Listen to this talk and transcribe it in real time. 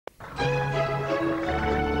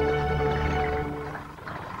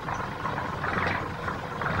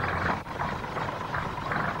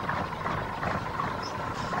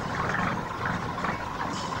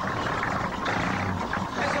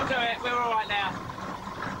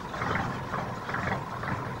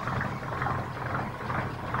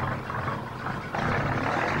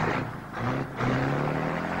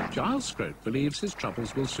Giles Scrote believes his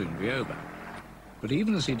troubles will soon be over. But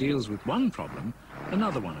even as he deals with one problem,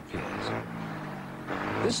 another one appears.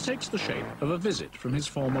 This takes the shape of a visit from his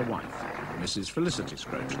former wife, Mrs. Felicity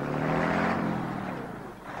Scrote.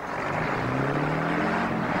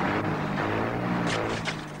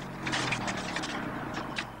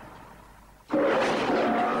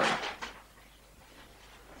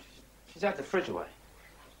 She's had the fridge away.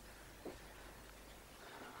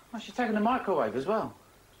 Oh, she's taken the microwave as well.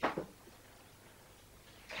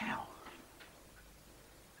 Cow.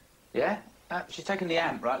 Yeah? She's taken the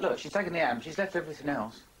amp, right? Look, she's taken the amp. She's left everything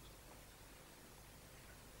else.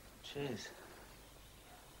 Cheers.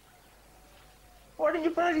 Why didn't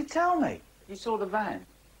you bloody tell me? You saw the van.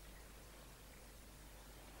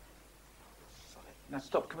 Now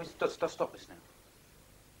stop. Can we stop this now?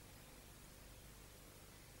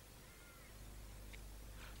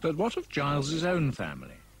 But what of Giles's own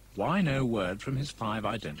family? Why no word from his 5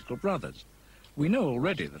 identical brothers? We know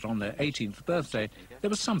already that on their 18th birthday there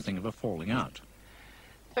was something of a falling out.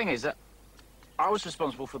 The thing is that I was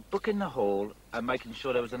responsible for booking the hall and making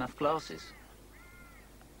sure there was enough glasses.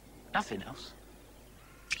 Nothing else.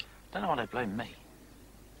 Don't know why they blame me.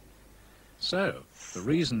 So, the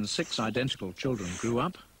reason 6 identical children grew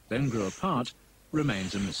up, then grew apart,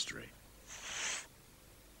 remains a mystery.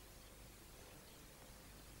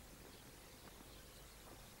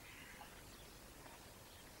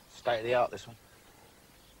 State of the art, this one.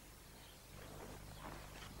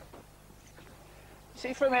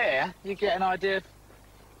 See, from here, you get an idea of...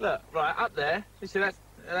 Look, right, up there, you see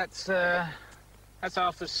that's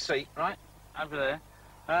half the seat, right? Over there.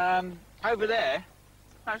 Over there...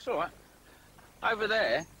 No, it's all right. Over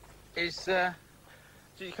there is... so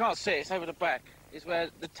you can't see it, it's over the back, is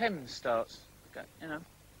where the Thames starts. Okay, you know.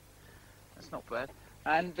 That's not bad.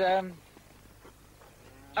 And,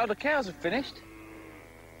 oh, the cows have finished.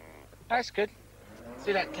 That's good.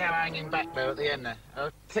 See that cow hanging back there at the end there? I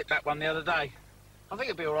clipped that one the other day. I think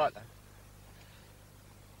it'll be all right,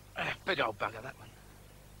 though. Big old bugger, that one.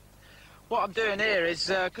 What I'm doing here is,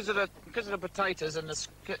 because of the potatoes and the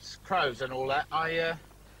crows and all that, I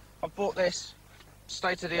bought this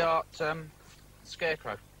state-of-the-art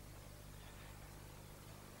scarecrow.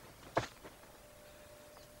 I'm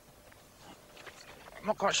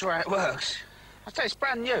not quite sure how it works. I tell you, it's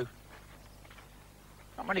brand new.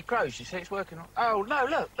 Not many crows, you see, it's working on... Oh, no,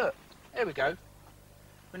 look. Here we go.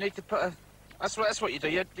 We need to put a... That's what you do.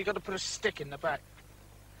 You got to put a stick in the back.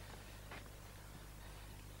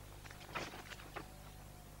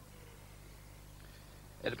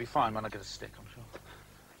 It'll be fine when I get a stick, I'm sure.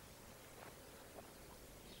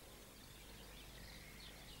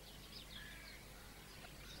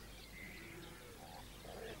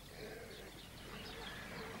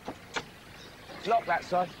 It's locked that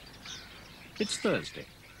side. It's Thursday,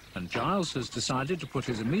 and Giles has decided to put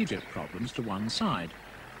his immediate problems to one side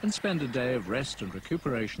and spend a day of rest and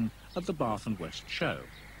recuperation at the Bath and West show.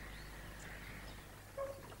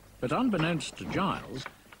 But unbeknownst to Giles,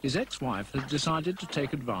 his ex-wife has decided to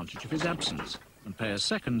take advantage of his absence and pay a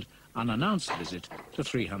second, unannounced visit to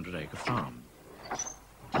 300 Acre Farm.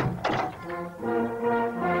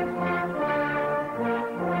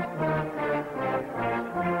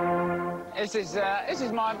 This is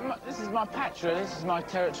my patch, really. This is my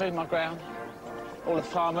territory, my ground. All the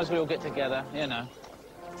farmers, we all get together, you know.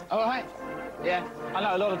 All right? Yeah, I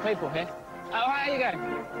know a lot of people here. Oh, hi, how you going?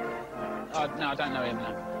 Oh, no, I don't know him,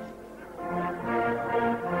 no.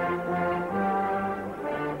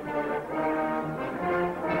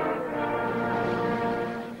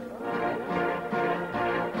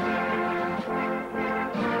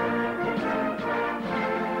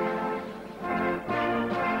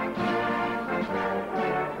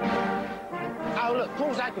 Oh, look,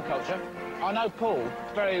 Paul's agriculture. I know Paul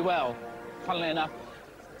very well, funnily enough.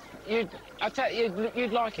 I tell you,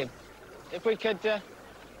 you'd like him. If we could,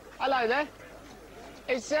 hello there.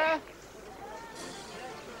 Is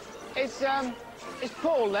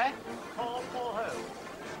Paul there? Paul who?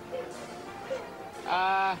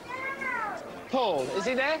 Paul, is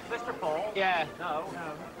he there? Mr. Paul? Yeah. No.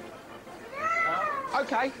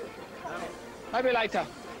 Okay. No. Maybe later.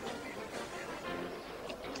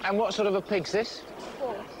 And what sort of a pig's this?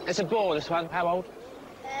 Boar. It's a boar, this one. How old?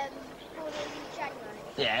 Born in January.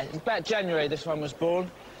 Yeah, it's about January this one was born.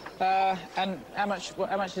 And how much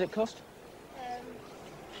did it cost?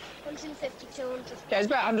 150, 200. Yeah, it's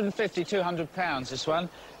about 150, 200 pounds, this one.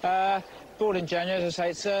 Born in January, as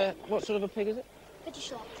I say. It's, what sort of a pig is it?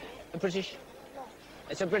 British lot. A British? Lot.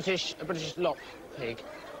 It's a British lock pig.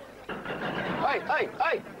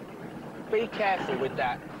 Hey! Be careful with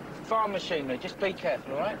that. farm machinery. Just be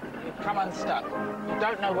careful, all right? You come unstuck. You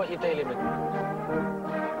don't know what you're dealing with.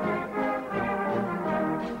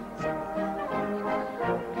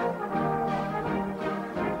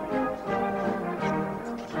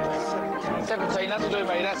 $17, that'll do,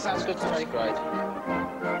 mate. That sounds good to me, great.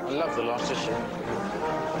 I love the lot of shit.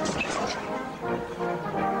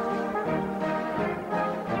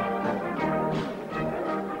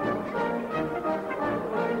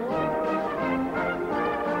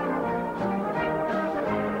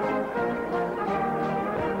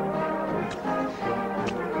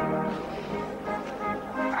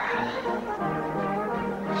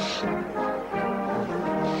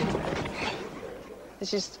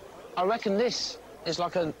 I reckon this is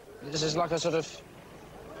like a sort of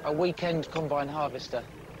a weekend combine harvester.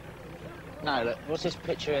 No, look, what's this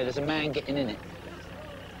picture here? There's a man getting in it.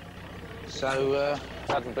 So,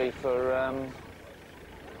 that'll be for,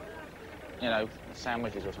 you know,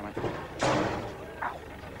 sandwiches or something.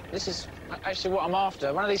 This is actually what I'm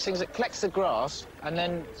after. One of these things that collects the grass and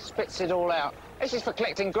then spits it all out. This is for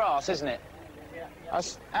collecting grass, isn't it? Yeah.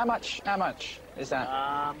 How much is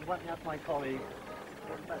that? Working out my colleague.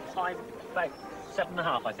 About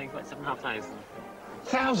 7.5, I think, about 7,500.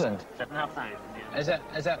 1,000? 7,500,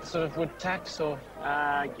 yeah. Is that sort of wood tax or?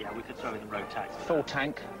 Yeah, we could throw in the road tax. Full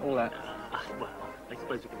tank, all that. Well, I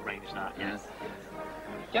suppose we can arrange that, yes.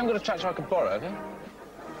 You haven't got a tractor I could borrow, have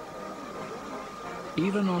you?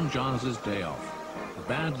 Even on Giles's day off, the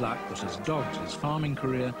bad luck that has dogged his farming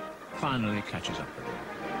career finally catches up with him.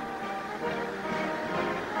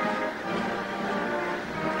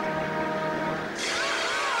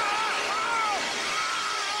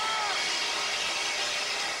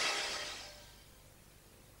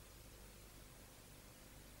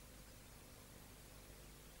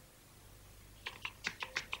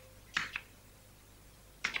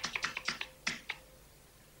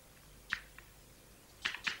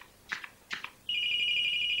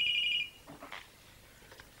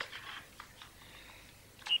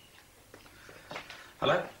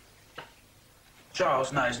 Hello?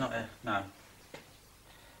 Giles? No, he's not here. No.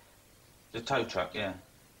 The tow truck, yeah.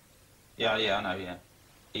 Yeah, I know, yeah.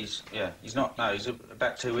 He's not, no, he's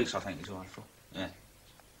about 2 weeks, I think he's away for. Yeah.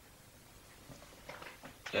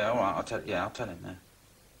 Yeah, all right, I'll tell him, yeah.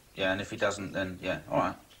 Yeah, and if he doesn't, then, yeah, all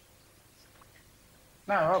right.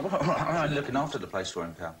 No, I'm looking after the place for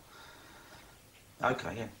him, pal.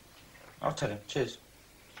 OK, yeah. I'll tell him. Cheers.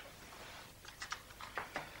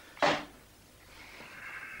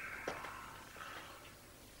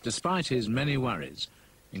 Despite his many worries,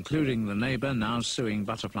 including the neighbour now suing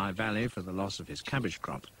Butterfly Valley for the loss of his cabbage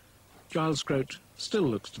crop, Giles Scrote still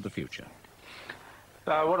looks to the future.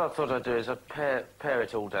 What I thought I'd do is I'd pare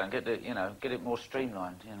it all down, get it more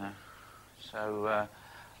streamlined, you know. So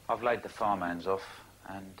I've laid the farmhands off,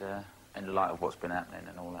 and in the light of what's been happening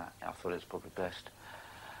and all that, I thought it's probably best.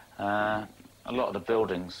 A lot of the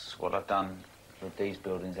buildings, what I've done with these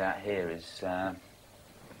buildings out here is.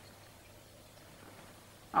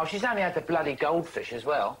 Oh, she's only had the bloody goldfish as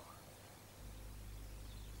well.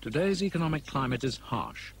 Today's economic climate is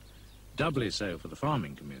harsh, doubly so for the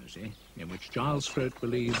farming community, in which Giles Scrote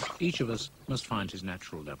believes each of us must find his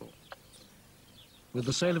natural level. With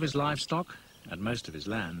the sale of his livestock and most of his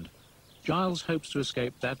land, Giles hopes to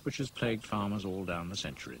escape that which has plagued farmers all down the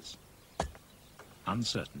centuries: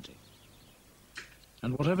 uncertainty.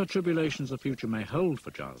 And whatever tribulations the future may hold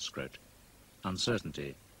for Giles Scrote,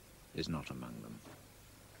 uncertainty is not among them.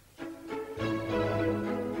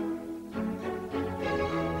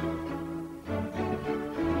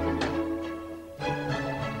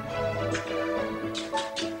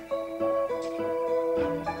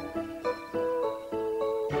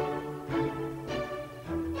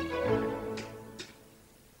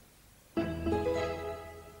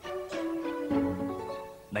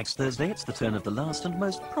 Next Thursday, it's the turn of the last and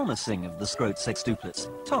most promising of the Scrote sextuplets,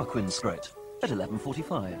 Tarquin Scrote, at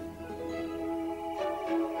 11:45.